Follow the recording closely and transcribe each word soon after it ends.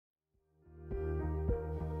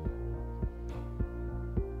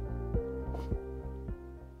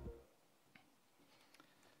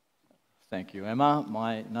Thank you, Emma.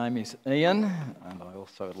 My name is Ian, and I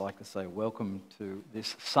also would like to say welcome to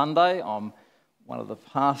this Sunday. I'm one of the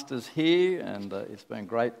pastors here, and it's been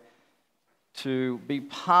great to be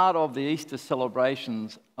part of the Easter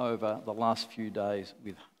celebrations over the last few days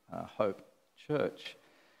with Hope Church.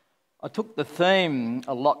 I took the theme,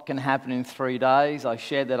 a lot can happen in 3 days. I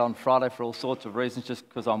shared that on Friday for all sorts of reasons, just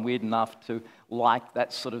because I'm weird enough to like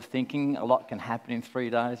that sort of thinking. A lot can happen in 3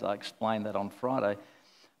 days. I explained that on Friday.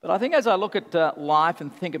 But I think as I look at life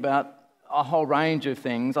and think about a whole range of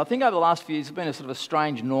things, I think over the last few years there's been a sort of a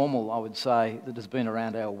strange normal, I would say, that has been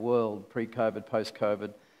around our world, pre-COVID,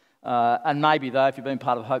 post-COVID. And maybe, though, if you've been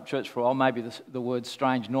part of Hope Church for a while, maybe the word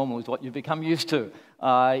strange normal is what you've become used to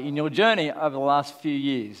in your journey over the last few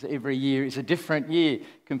years. Every year is a different year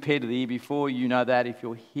compared to the year before. You know that if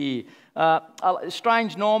you're here.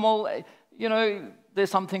 Strange normal, you know, there's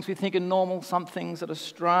some things we think are normal, some things that are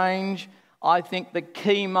strange. I think the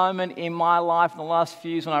key moment in my life in the last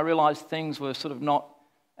few years when I realised things were sort of not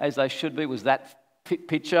as they should be was that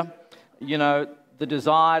picture. You know, the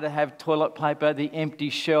desire to have toilet paper, the empty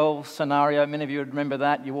shelf scenario. Many of you would remember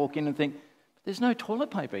that. You walk in and think, there's no toilet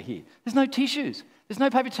paper here. There's no tissues. There's no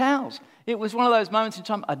paper towels. It was one of those moments in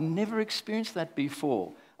time I'd never experienced that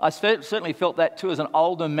before. I certainly felt that too as an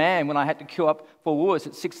older man when I had to queue up for Woolworths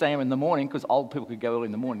at 6 a.m. in the morning, because old people could go early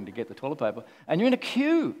in the morning to get the toilet paper, and you're in a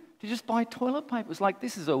queue to just buy toilet paper. It was like,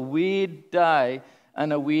 this is a weird day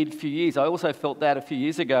and a weird few years. I also felt that a few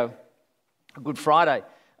years ago, Good Friday.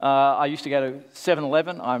 I used to go to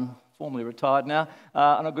 7-Eleven. I'm formerly retired now.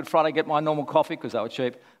 On a Good Friday, get my normal coffee, because they were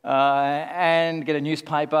cheap, and get a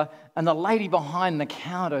newspaper. And the lady behind the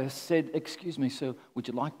counter said, "Excuse me, sir, would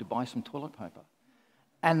you like to buy some toilet paper?"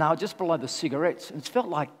 And they were just below the cigarettes. And it felt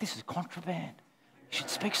like, this is contraband. You should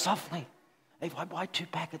speak softly. If I buy 2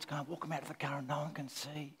 packets, can I walk them out of the car and no one can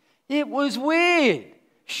see? It was weird.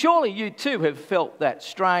 Surely you too have felt that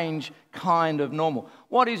strange kind of normal.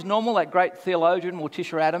 What is normal? That great theologian,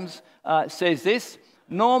 Morticia Adams, says this: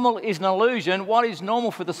 normal is an illusion. What is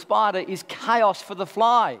normal for the spider is chaos for the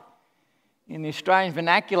fly. In the Australian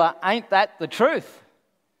vernacular, ain't that the truth?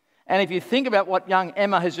 And if you think about what young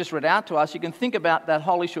Emma has just read out to us, you can think about that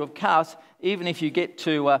whole issue of chaos, even if you get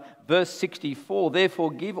to verse 64.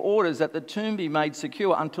 Therefore, give orders that the tomb be made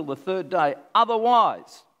secure until the 3rd day.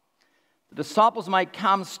 Otherwise, the disciples may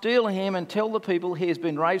come, steal him, and tell the people he has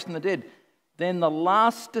been raised from the dead. Then the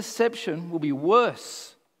last deception will be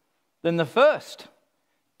worse than the first.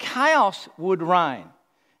 Chaos would reign.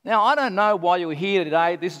 Now, I don't know why you're here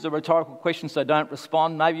today. This is a rhetorical question, so don't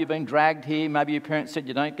respond. Maybe you've been dragged here. Maybe your parents said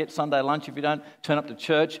you don't get Sunday lunch if you don't turn up to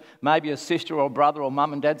church. Maybe a sister or brother or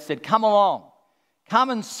mum and dad said, come along. Come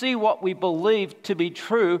and see what we believe to be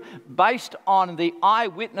true based on the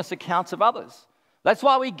eyewitness accounts of others. That's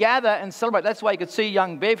why we gather and celebrate. That's why you could see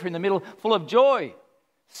young Bev in the middle, full of joy,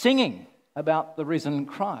 singing about the risen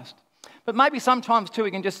Christ. But maybe sometimes too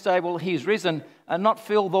we can just say, well, he's risen, and not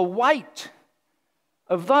feel the weight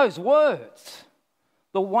of those words.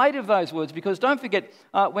 The weight of those words. Because don't forget,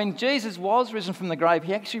 when Jesus was risen from the grave,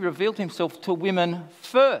 he actually revealed himself to women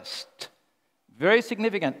first. Very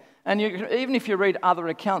significant. And even if you read other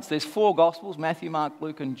accounts, there's 4 Gospels, Matthew, Mark,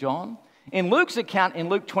 Luke and John. In Luke's account, in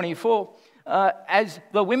Luke 24, as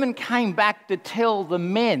the women came back to tell the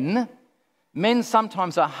men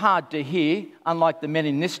sometimes are hard to hear, unlike the men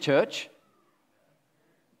in this church.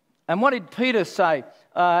 And what did Peter say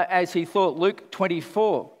as he thought? Luke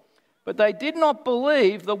 24. But they did not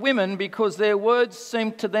believe the women because their words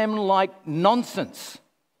seemed to them like nonsense.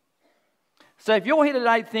 So if you're here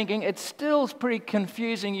today thinking it still is pretty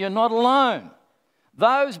confusing, you're not alone.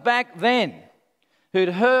 Those back then who'd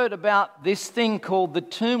heard about this thing called the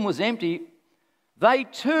tomb was empty, they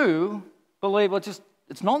too believe, well,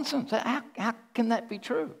 it's nonsense. How can that be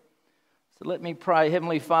true? So let me pray.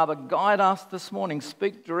 Heavenly Father, guide us this morning.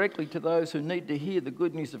 Speak directly to those who need to hear the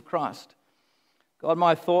good news of Christ. God,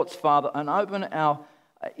 my thoughts, Father, and open our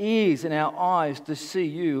ears and our eyes to see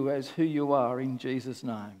you as who you are, in Jesus'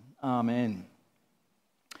 name. Amen.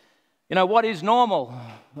 You know, what is normal?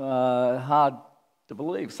 Hard to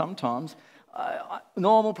believe sometimes.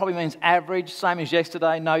 Normal probably means average, same as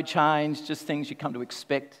yesterday, no change, just things you come to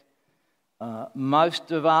expect.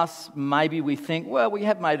 Most of us, maybe we think, well, we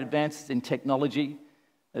have made advances in technology,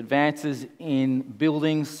 advances in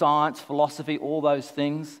building, science, philosophy, all those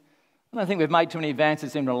things. I don't think we've made too many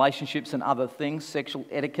advances in relationships and other things, sexual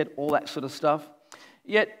etiquette, all that sort of stuff.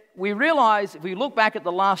 Yet we realise, if we look back at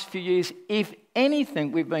the last few years, if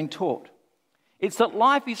anything we've been taught, it's that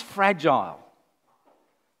life is fragile.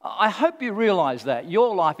 I hope you realise that.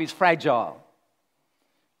 Your life is fragile.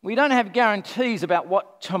 We don't have guarantees about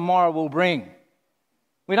what tomorrow will bring.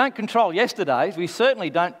 We don't control yesterday's, we certainly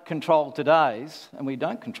don't control today's, and we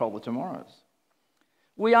don't control the tomorrows.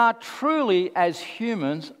 We are truly, as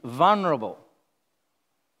humans, vulnerable.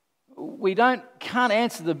 We can't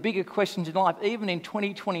answer the bigger questions in life. Even in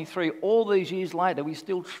 2023, all these years later, we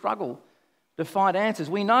still struggle to find answers.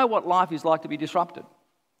 We know what life is like to be disrupted.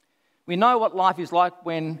 We know what life is like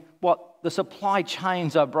when the supply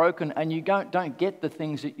chains are broken and you don't get the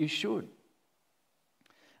things that you should.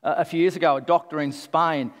 A few years ago, a doctor in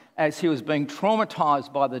Spain, as he was being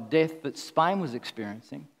traumatised by the death that Spain was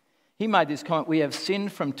experiencing, he made this comment: we have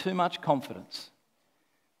sinned from too much confidence.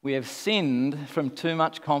 We have sinned from too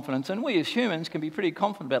much confidence, and we as humans can be pretty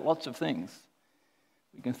confident about lots of things.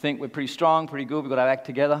 We can think we're pretty strong, pretty good, we've got our act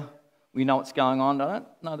together, we know what's going on. I don't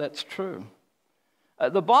know that's true.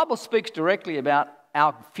 The Bible speaks directly about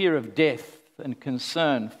our fear of death and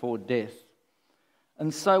concern for death.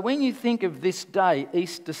 And so when you think of this day,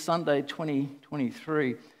 Easter Sunday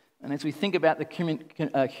 2023, and as we think about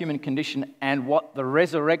the human condition and what the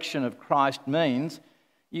resurrection of Christ means,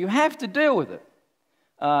 you have to deal with it.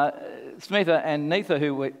 Smitha and Neetha,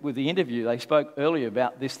 who were with the interview, they spoke earlier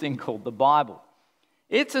about this thing called the Bible.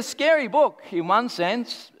 It's a scary book in one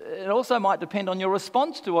sense. It also might depend on your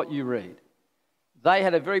response to what you read. They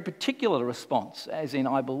had a very particular response, as in,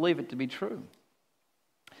 I believe it to be true.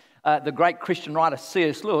 The great Christian writer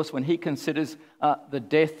C.S. Lewis, when he considers the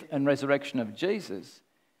death and resurrection of Jesus,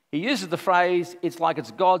 he uses the phrase, it's like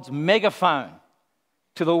it's God's megaphone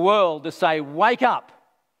to the world to say, wake up.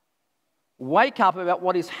 Wake up about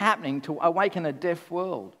what is happening, to awaken a deaf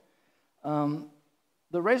world.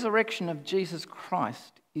 The resurrection of Jesus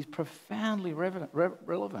Christ is profoundly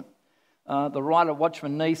relevant. The writer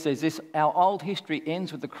Watchman Nee says this: our old history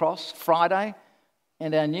ends with the cross, Friday,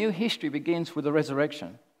 and our new history begins with the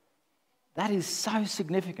resurrection. That is so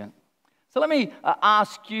significant. So let me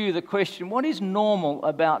ask you the question, what is normal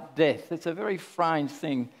about death? It's a very strange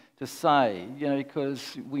thing to say,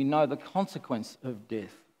 because we know the consequence of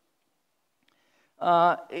death.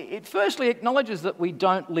 It firstly acknowledges that we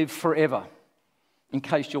don't live forever. In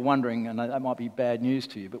case you're wondering, and that might be bad news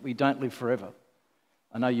to you, but we don't live forever.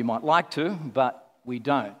 I know you might like to, but we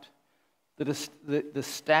don't. The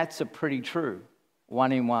stats are pretty true.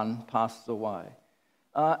 1 in 1 passes away.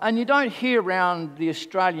 And you don't hear around the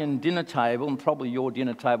Australian dinner table, and probably your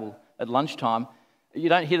dinner table at lunchtime, you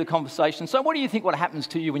don't hear the conversation, so what do you think what happens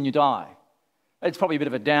to you when you die? It's probably a bit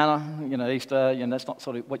of a downer, Easter, that's not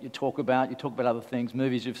sort of what you talk about. You talk about other things,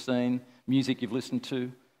 movies you've seen, music you've listened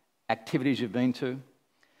to, activities you've been to.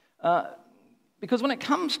 Because when it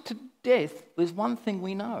comes to death, there's one thing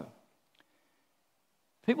we know.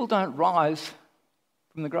 People don't rise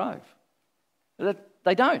from the grave.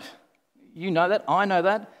 They don't. You know that, I know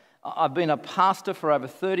that. I've been a pastor for over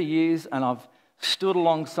 30 years and I've stood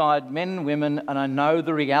alongside men and women and I know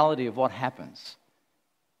the reality of what happens.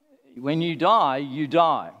 When you die, you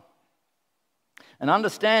die. And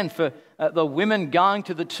understand for the women going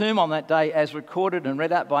to the tomb on that day, as recorded and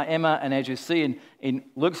read out by Emma, and as you see in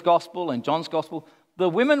Luke's Gospel and John's Gospel, the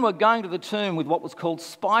women were going to the tomb with what was called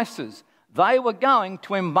spices. They were going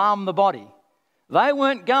to embalm the body. They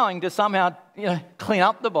weren't going to somehow clean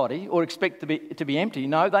up the body or expect it to be empty.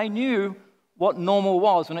 No, they knew what normal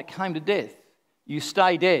was when it came to death. You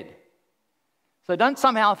stay dead. So don't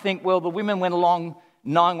somehow think, well, the women went along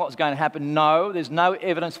knowing what was going to happen. No, there's no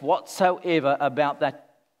evidence whatsoever about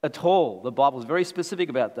that at all. The Bible is very specific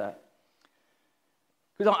about that.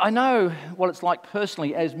 Because I know what it's like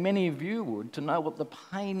personally, as many of you would, to know what the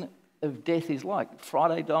pain of death is like.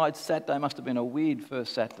 Friday died, Saturday must have been a weird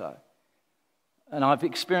first Saturday. And I've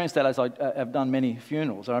experienced that as I've done many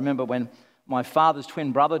funerals. I remember when my father's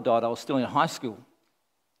twin brother died, I was still in high school.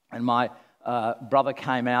 And my brother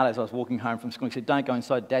came out as I was walking home from school. He said, don't go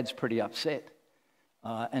inside, Dad's pretty upset.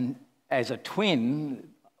 And as a twin,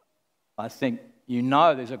 I think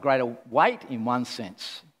there's a greater weight in one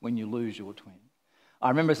sense when you lose your twin. I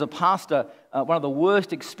remember as a pastor, one of the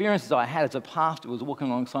worst experiences I had as a pastor was walking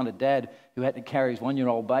alongside a dad who had to carry his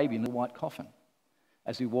 1-year-old baby in a white coffin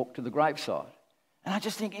as we walked to the graveside. And I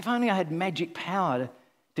just think, if only I had magic power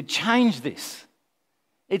to change this.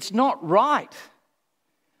 It's not right.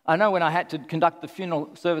 I know when I had to conduct the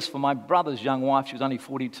funeral service for my brother's young wife, she was only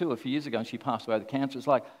 42 a few years ago, and she passed away with cancer. It's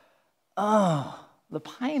like, the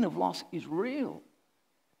pain of loss is real.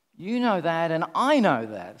 You know that, and I know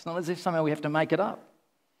that. It's not as if somehow we have to make it up.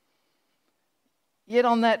 Yet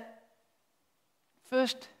on that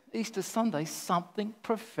first Easter Sunday, something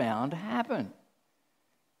profound happened.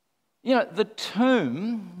 The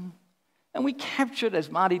tomb, and we captured, as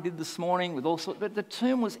Marty did this morning, with all sorts, but the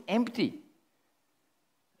tomb was empty.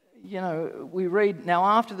 we read, now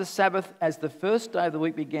after the Sabbath, as the first day of the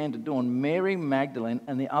week began to dawn, Mary Magdalene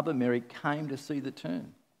and the other Mary came to see the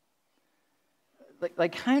tomb. They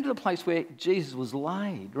came to the place where Jesus was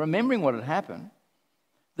laid, remembering what had happened.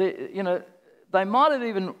 They might have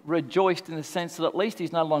even rejoiced in the sense that at least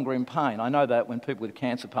he's no longer in pain. I know that when people with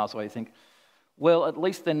cancer pass away, you think, well, at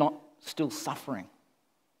least they're not still suffering.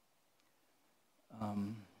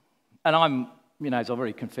 And I'm, as I've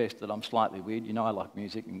already confessed, that I'm slightly weird. I like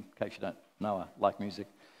music, in case you don't know, I like music.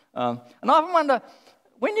 And I often wonder,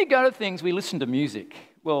 when you go to things, we listen to music.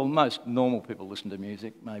 Well, most normal people listen to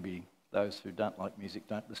music. Maybe those who don't like music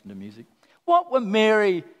don't listen to music. What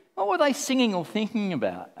were they singing or thinking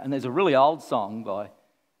about? And there's a really old song by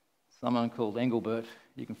someone called Engelbert.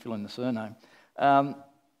 You can fill in the surname.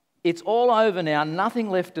 It's all over now,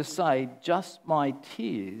 nothing left to say, just my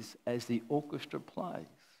tears as the orchestra plays.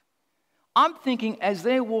 I'm thinking as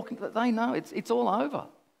they're walking, that they know it's all over.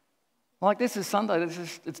 Like, this is Sunday,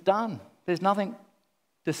 it's done. There's nothing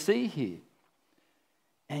to see here.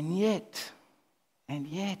 And yet,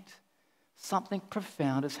 something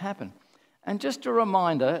profound has happened. And just a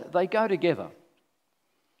reminder, they go together.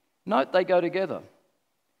 Note they go together.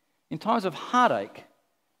 In times of heartache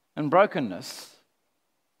and brokenness,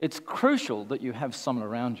 it's crucial that you have someone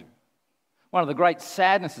around you. One of the great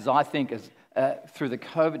sadnesses, I think, is through the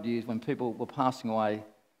COVID years when people were passing away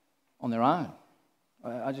on their own.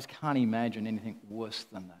 I just can't imagine anything worse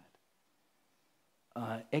than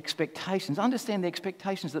that. Expectations. Understand the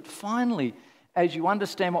expectations that finally, as you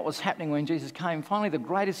understand what was happening when Jesus came, finally the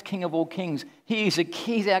greatest King of all kings, he's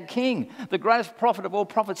our King. The greatest prophet of all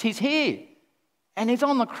prophets, he's here. And he's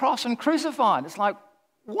on the cross and crucified. It's like,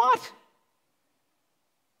 what?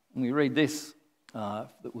 And we read this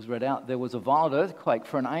that was read out. There was a violent earthquake,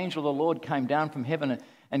 for an angel of the Lord came down from heaven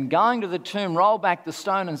and going to the tomb, rolled back the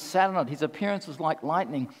stone and sat on it. His appearance was like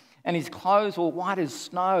lightning, and his clothes were white as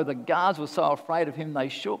snow. The guards were so afraid of him they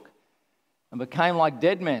shook and became like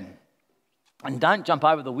dead men. And don't jump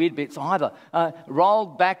over the weird bits either.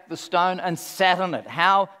 Rolled back the stone and sat on it.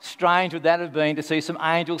 How strange would that have been to see some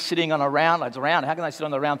angels sitting on a round? It's round. How can they sit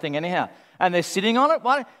on the round thing anyhow? And they're sitting on it?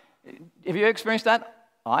 What? Have you experienced that?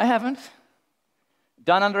 I haven't.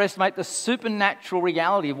 Don't underestimate the supernatural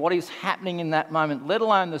reality of what is happening in that moment, let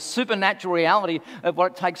alone the supernatural reality of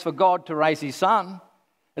what it takes for God to raise his son.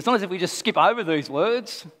 It's not as if we just skip over these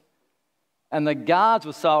words. And the guards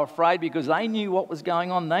were so afraid because they knew what was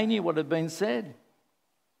going on. They knew what had been said.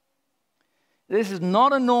 This is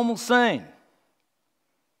not a normal scene.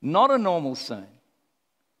 Not a normal scene.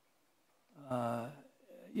 And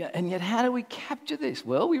yet how do we capture this?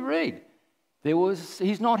 Well, we read.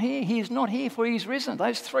 He's not here. He is not here, for he is risen.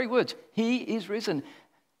 Those three words. He is risen.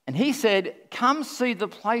 And he said, come see the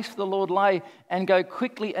place where the Lord lay and go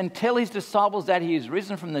quickly and tell his disciples that he is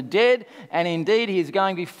risen from the dead. And indeed, he is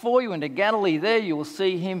going before you into Galilee. There you will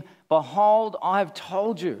see him. Behold, I have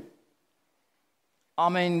told you. I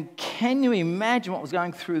mean, can you imagine what was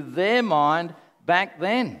going through their mind back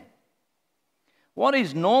then? What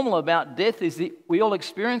is normal about death is that we all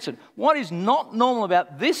experience it. What is not normal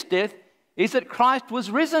about this death is that Christ was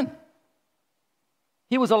risen.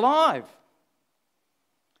 He was alive.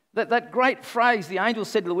 That great phrase, the angel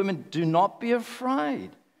said to the women, do not be afraid.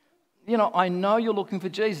 I know you're looking for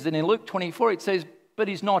Jesus. And in Luke 24 it says, but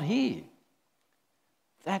he's not here.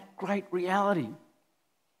 That great reality.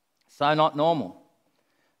 So not normal.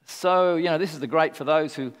 So, this is the great for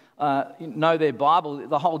those who know their Bible,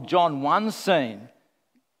 the whole John 1 scene.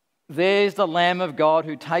 There's the Lamb of God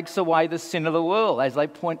who takes away the sin of the world as they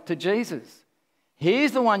point to Jesus.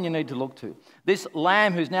 Here's the one you need to look to. This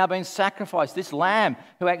Lamb who's now been sacrificed. This Lamb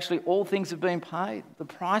who actually all things have been paid. The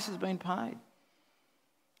price has been paid.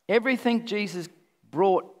 Everything Jesus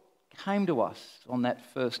brought came to us on that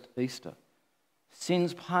first Easter.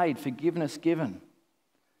 Sins paid, forgiveness given.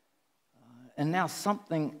 And now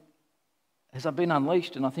something has been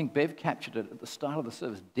unleashed, and I think Bev captured it at the start of the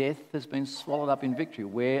service. Death has been swallowed up in victory.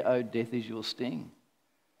 Where, O death, is your sting?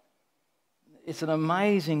 It's an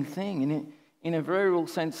amazing thing. And in a very real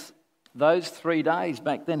sense, those 3 days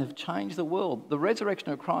back then have changed the world. The resurrection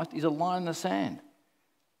of Christ is a line in the sand.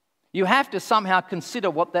 You have to somehow consider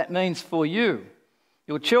what that means for you,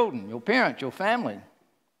 your children, your parents, your family.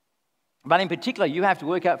 But in particular, you have to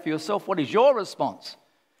work out for yourself what is your response.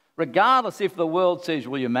 Regardless if the world says,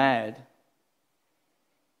 well, you're mad.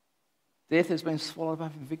 Death has been swallowed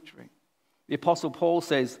up in victory. The Apostle Paul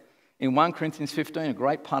says in 1 Corinthians 15, a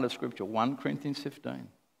great part of Scripture, 1 Corinthians 15,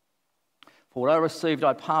 for what I received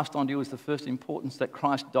I passed on to you as the first importance, that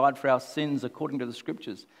Christ died for our sins according to the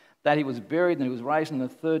Scriptures, that he was buried and he was raised on the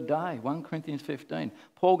third day, 1 Corinthians 15.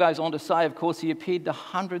 Paul goes on to say, of course, he appeared to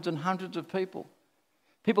hundreds and hundreds of people.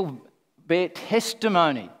 People bear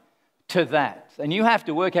testimony to that. And you have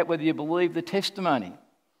to work out whether you believe the testimony.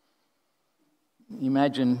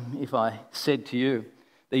 Imagine if I said to you,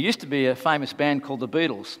 there used to be a famous band called the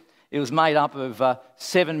Beatles. It was made up of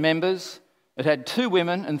 7 members. It had 2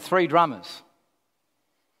 women and 3 drummers.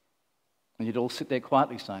 And you'd all sit there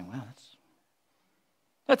quietly saying, wow,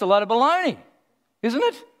 that's a lot of baloney, isn't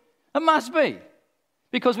it? It must be.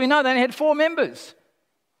 Because we know they only had 4 members.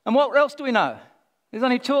 And what else do we know? There's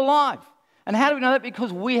only 2 alive. And how do we know that?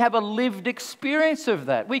 Because we have a lived experience of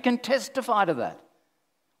that. We can testify to that.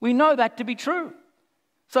 We know that to be true.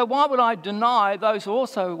 So why would I deny those who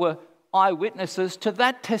also were eyewitnesses to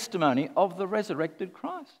that testimony of the resurrected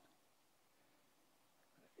Christ?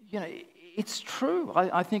 You know, it's true.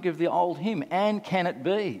 I think of the old hymn, and can it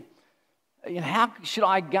be? You know, how should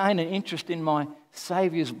I gain an interest in my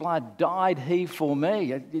Saviour's blood? Died he for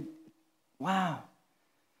me? Wow.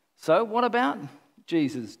 So what about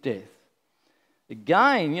Jesus' death?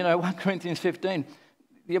 Again, 1 Corinthians 15,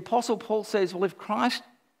 the Apostle Paul says, well, if Christ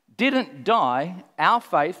didn't die, our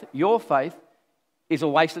faith, your faith, is a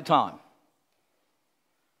waste of time.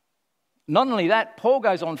 Not only that, Paul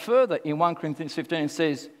goes on further in 1 Corinthians 15 and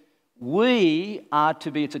says, we are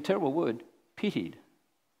to be, it's a terrible word, pitied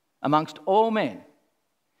amongst all men.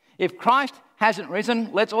 If Christ hasn't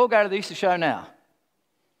risen, let's all go to the Easter show now.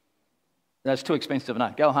 That's too expensive,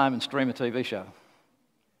 no. Go home and stream a TV show.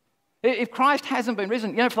 If Christ hasn't been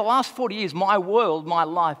risen, for the last 40 years, my world, my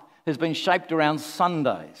life has been shaped around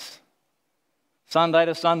Sundays. Sunday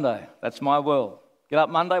to Sunday, that's my world. Get up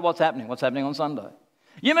Monday, what's happening? What's happening on Sunday?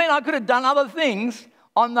 You mean I could have done other things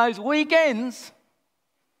on those weekends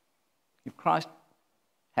if Christ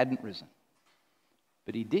hadn't risen?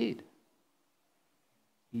 But he did.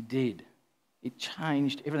 He did. It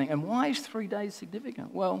changed everything. And why is 3 days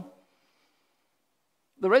significant? Well,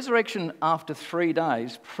 the resurrection after 3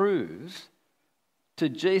 days proves to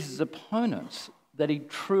Jesus' opponents that he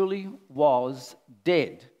truly was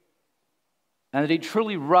dead and that he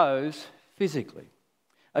truly rose physically.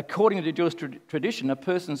 According to Jewish tradition, a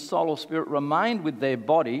person's soul or spirit remained with their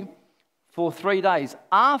body for 3 days.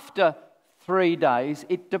 After 3 days,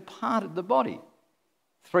 it departed the body.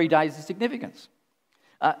 3 days of significance.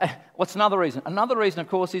 What's another reason? Another reason, of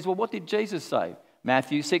course, is, well, what did Jesus say?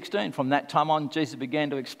 Matthew 16. From that time on, Jesus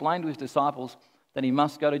began to explain to his disciples that he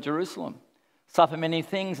must go to Jerusalem, suffer many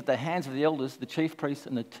things at the hands of the elders, the chief priests,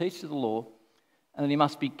 and the teachers of the law, and that he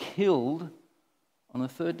must be killed on the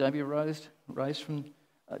third day, be raised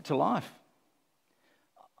to life.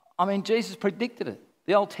 I mean, Jesus predicted it.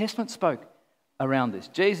 The Old Testament spoke around this.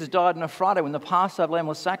 Jesus died on a Friday when the Passover lamb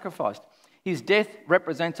was sacrificed. His death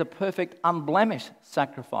represents a perfect, unblemished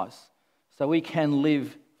sacrifice, so we can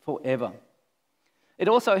live forever. It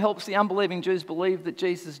also helps the unbelieving Jews believe that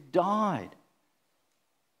Jesus died.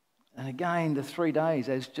 And again, the 3 days,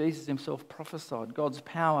 as Jesus himself prophesied, God's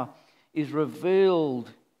power is revealed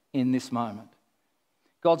in this moment.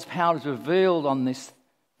 God's power is revealed on this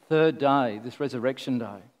third day, this resurrection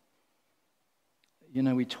day.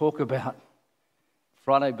 We talk about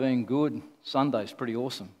Friday being good. Sunday's pretty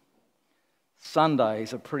awesome. Sunday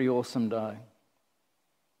is a pretty awesome day.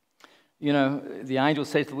 The angel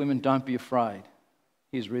says to the women, don't be afraid.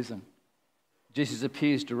 He's risen. Jesus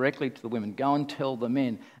appears directly to the women. Go and tell the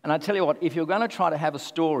men. And I tell you what, if you're going to try to have a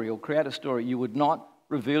story or create a story, you would not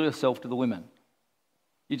reveal yourself to the women.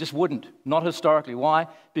 You just wouldn't. Not historically. Why?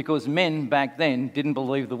 Because men back then didn't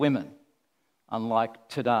believe the women, unlike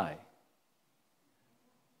today.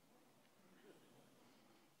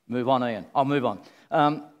 Move on, Ian. I'll move on.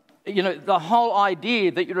 The whole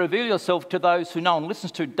idea that you reveal yourself to those who no one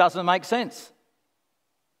listens to doesn't make sense.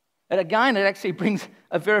 And again, it actually brings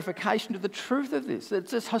a verification to the truth of this.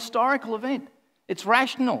 It's this historical event. It's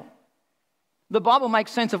rational. The Bible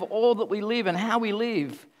makes sense of all that we live and how we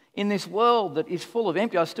live in this world that is full of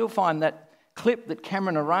empty. I still find that clip that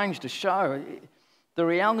Cameron arranged to show the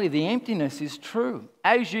reality of the emptiness is true.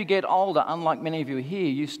 As you get older, unlike many of you here,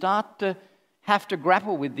 you start to have to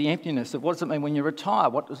grapple with the emptiness of what does it mean when you retire?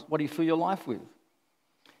 What do you fill your life with?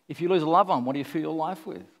 If you lose a loved one, what do you fill your life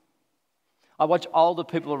with? I watch older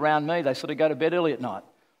people around me, they sort of go to bed early at night.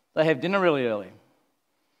 They have dinner really early.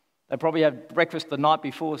 They probably have breakfast the night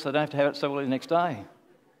before so they don't have to have it so early the next day.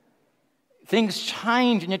 Things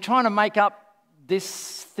change and you're trying to make up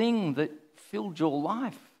this thing that filled your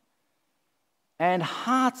life. And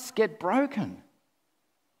hearts get broken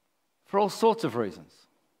for all sorts of reasons.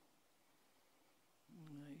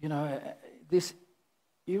 This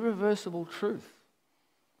irreversible truth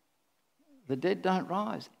The dead don't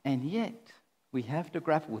rise. And yet, we have to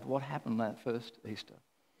grapple with what happened that first Easter.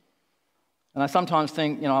 And I sometimes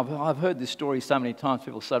think, I've heard this story so many times.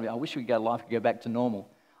 People say to me, I wish life could go back to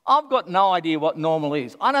normal. I've got no idea what normal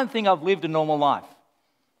is. I don't think I've lived a normal life.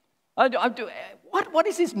 What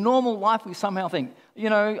is this normal life we somehow think?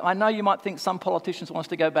 I know you might think some politicians want us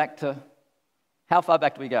to go back to, how far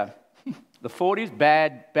back do we go? The 40s?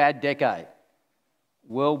 Bad decade.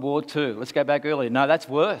 World War II. Let's go back earlier. No, that's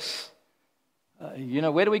worse.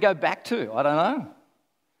 Where do we go back to? I don't know.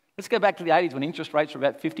 Let's go back to the 80s when interest rates were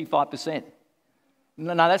about 55%.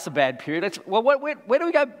 No, that's a bad period. Where do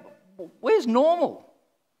we go? Where's normal?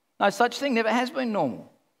 No such thing. Never has been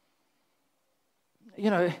normal.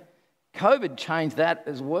 COVID changed that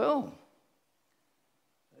as well.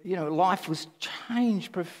 Life was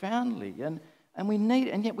changed profoundly.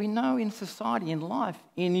 And yet we know in society, in life,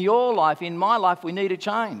 in your life, in my life, we need a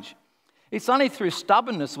change. It's only through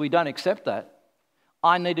stubbornness we don't accept that.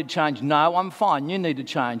 I need to change. No, I'm fine. You need to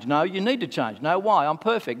change. No, you need to change. No, why? I'm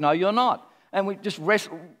perfect. No, you're not. And we just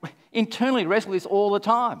internally wrestle this all the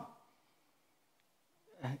time.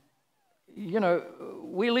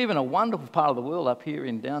 We live in a wonderful part of the world up here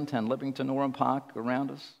in downtown Leppington, Oran Park, around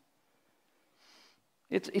us.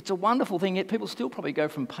 It's a wonderful thing, yet people still probably go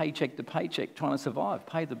from paycheck to paycheck trying to survive,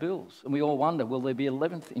 pay the bills. And we all wonder, will there be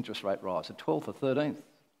 11th interest rate rise, a 12th or 13th?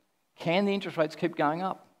 Can the interest rates keep going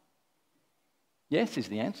up? Yes is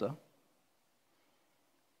the answer.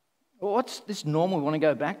 Well, what's this normal we want to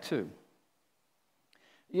go back to?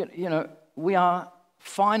 We are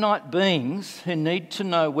finite beings who need to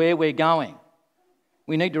know where we're going.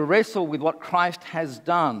 We need to wrestle with what Christ has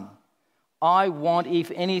done. I want,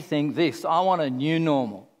 if anything, this. I want a new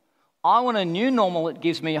normal. I want a new normal that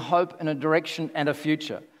gives me hope and a direction and a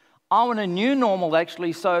future. I want a new normal that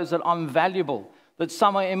actually shows that I'm valuable, that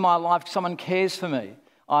somewhere in my life someone cares for me.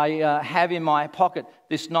 I have in my pocket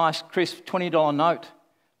this nice, crisp $20 note.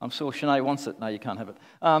 I'm sure Sinead wants it. No, you can't have it.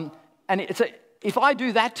 And if I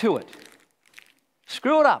do that to it,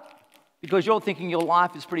 screw it up, because you're thinking your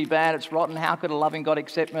life is pretty bad, it's rotten, how could a loving God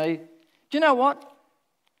accept me? Do you know what?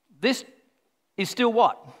 This is still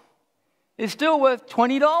what? It's still worth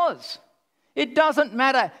 $20. It doesn't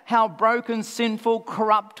matter how broken, sinful,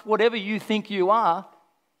 corrupt, whatever you think you are.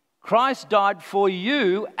 Christ died for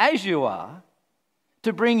you as you are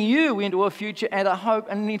to bring you into a future and a hope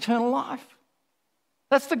and an eternal life.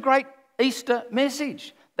 That's the great Easter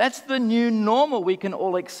message. That's the new normal we can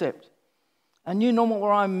all accept. A new normal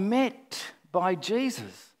where I'm met by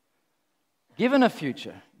Jesus, given a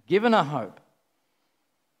future, given a hope.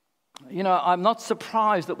 I'm not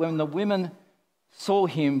surprised that when the women saw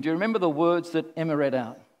him, do you remember the words that Emma read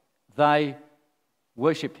out? They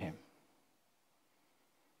worshipped him.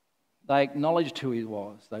 They acknowledged who he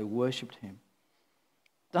was. They worshipped him.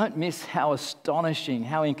 Don't miss how astonishing,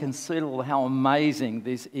 how inconceivable, how amazing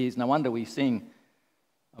this is. No wonder we sing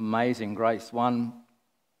Amazing Grace. One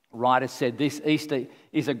writer said, this Easter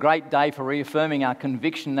is a great day for reaffirming our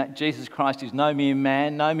conviction that Jesus Christ is no mere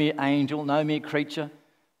man, no mere angel, no mere creature,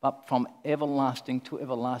 but from everlasting to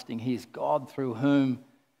everlasting, he is God through whom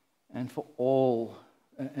and for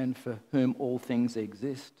whom all things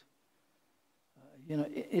exist.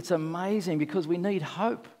 It's amazing because we need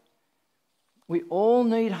hope. We all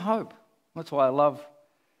need hope. That's why I love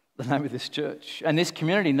the name of this church. And this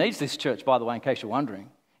community needs this church, by the way, in case you're wondering.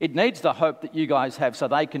 It needs the hope that you guys have so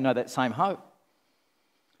they can know that same hope.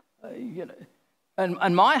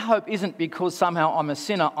 And my hope isn't because somehow I'm a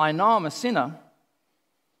sinner. I know I'm a sinner.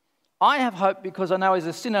 I have hope because I know as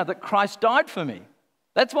a sinner that Christ died for me.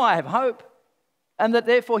 That's why I have hope. And that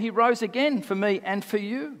therefore he rose again for me and for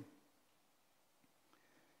you.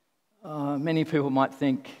 Many people might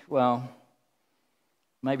think, well,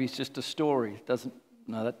 maybe it's just a story.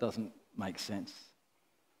 That doesn't make sense.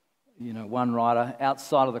 One writer,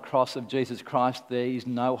 outside of the cross of Jesus Christ, there is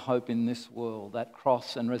no hope in this world. That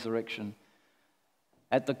cross and resurrection,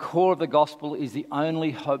 at the core of the gospel, is the only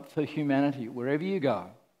hope for humanity. Wherever you go,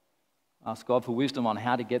 ask God for wisdom on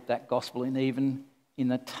how to get that gospel in, even in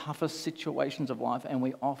the toughest situations of life. And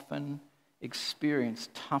we often experience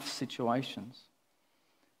tough situations.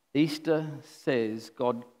 Easter says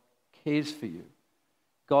God cares for you.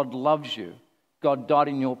 God loves you. God died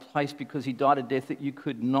in your place because he died a death that you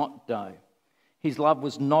could not die. His love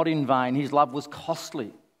was not in vain. His love was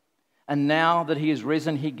costly. And now that he is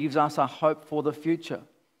risen, he gives us a hope for the future.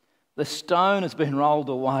 The stone has been rolled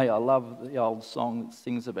away. I love the old song that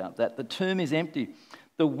sings about that. The tomb is empty.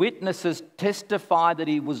 The witnesses testify that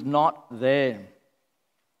he was not there.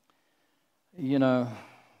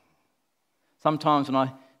 Sometimes when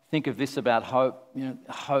I think of this about hope,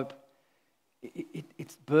 hope,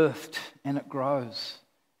 it's birthed and it grows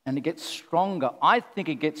and it gets stronger. I think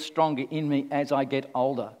it gets stronger in me as I get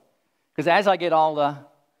older. Because as I get older,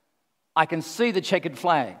 I can see the checkered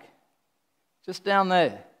flag just down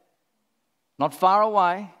there, not far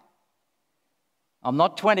away. I'm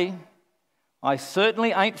not 20. I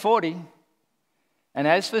certainly ain't 40. And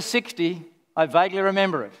as for 60, I vaguely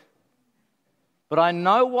remember it. But I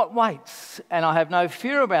know what waits, and I have no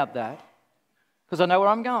fear about that because I know where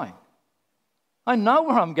I'm going. I know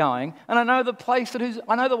where I'm going, and I know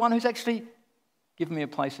I know the one who's actually given me a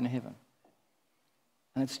place in heaven.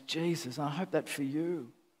 And it's Jesus. And I hope that for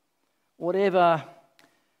you. Whatever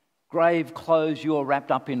grave clothes you're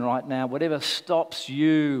wrapped up in right now, whatever stops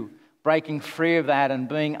you breaking free of that and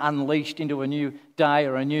being unleashed into a new day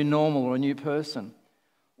or a new normal or a new person,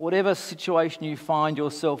 whatever situation you find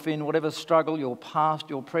yourself in, whatever struggle, your past,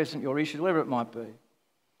 your present, your issues, whatever it might be,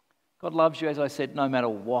 God loves you, as I said, no matter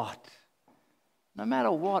what. No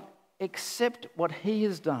matter what, except what He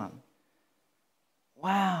has done.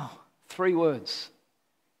 Wow, 3 words.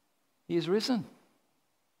 He is risen.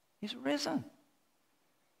 He's risen.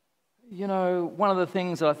 You know, one of the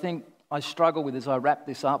things that I think I struggle with as I wrap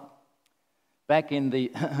this up, back in the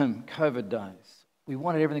COVID days, we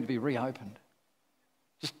wanted everything to be reopened.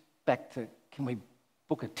 Just back to, can we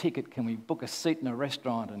book a ticket? Can we book a seat in a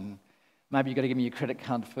restaurant? And maybe you've got to give me your credit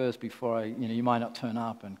card first before you might not turn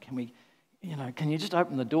up. And can you just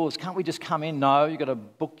open the doors? Can't we just come in? No, you've got to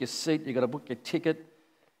book your seat. You've got to book your ticket.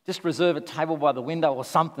 Just reserve a table by the window or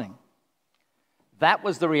something. That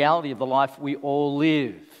was the reality of the life we all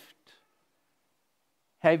lived.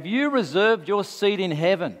 Have you reserved your seat in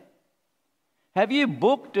heaven? Have you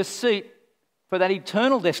booked a seat for that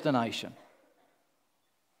eternal destination?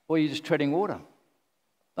 Or are you just treading water?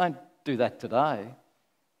 Don't do that today.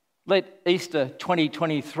 Let Easter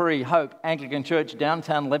 2023 Hope Anglican Church,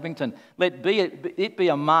 downtown Leppington, let it be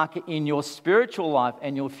a marker in your spiritual life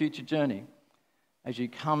and your future journey as you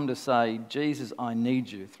come to say, Jesus, I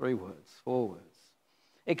need you. 3 words, 4 words.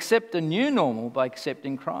 Accept a new normal by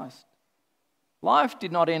accepting Christ. Life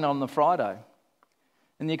did not end on the Friday.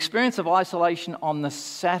 And the experience of isolation on the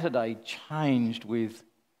Saturday changed with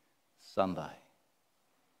Sunday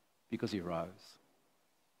because He rose.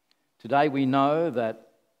 Today we know that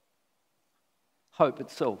hope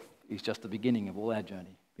itself is just the beginning of all our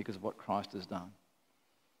journey because of what Christ has done.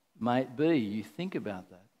 May it be you think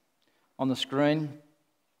about that. On the screen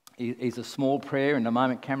is a small prayer. In a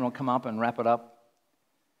moment, Cameron will come up and wrap it up.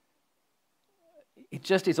 It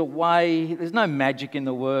just is a way, there's no magic in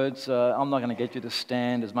the words. I'm not going to get you to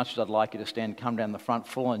stand as much as I'd like you to stand, come down the front,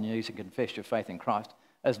 fall on your knees and confess your faith in Christ.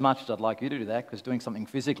 As much as I'd like you to do that, because doing something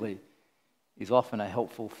physically is often a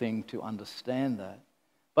helpful thing to understand that.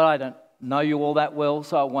 But I don't know you all that well,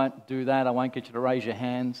 so I won't do that. I won't get you to raise your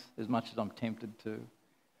hands as much as I'm tempted to.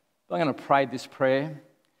 But I'm going to pray this prayer.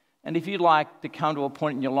 And if you'd like to come to a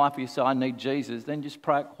point in your life where you say, I need Jesus, then just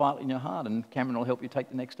pray it quietly in your heart, and Cameron will help you take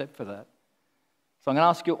the next step for that. So I'm going to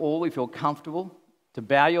ask you all, if you're comfortable, to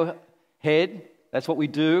bow your head. That's what we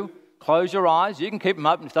do. Close your eyes. You can keep them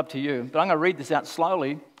open. It's up to you. But I'm going to read this out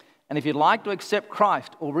slowly. And if you'd like to accept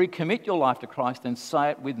Christ or recommit your life to Christ, then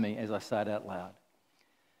say it with me as I say it out loud.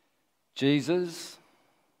 Jesus,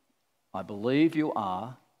 I believe you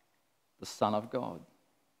are the Son of God,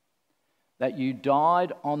 that you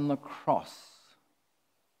died on the cross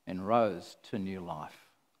and rose to new life,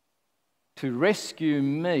 to rescue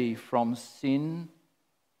me from sin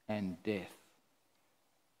and death,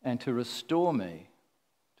 and to restore me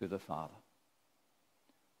to the Father.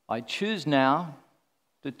 I choose now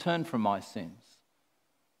to turn from my sins,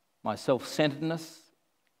 my self-centeredness,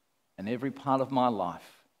 and every part of my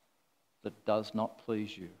life that does not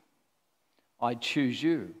please you. I choose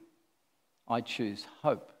you. I choose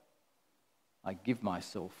hope. I give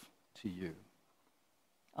myself to you.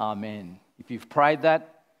 Amen. If you've prayed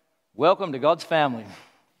that, welcome to God's family.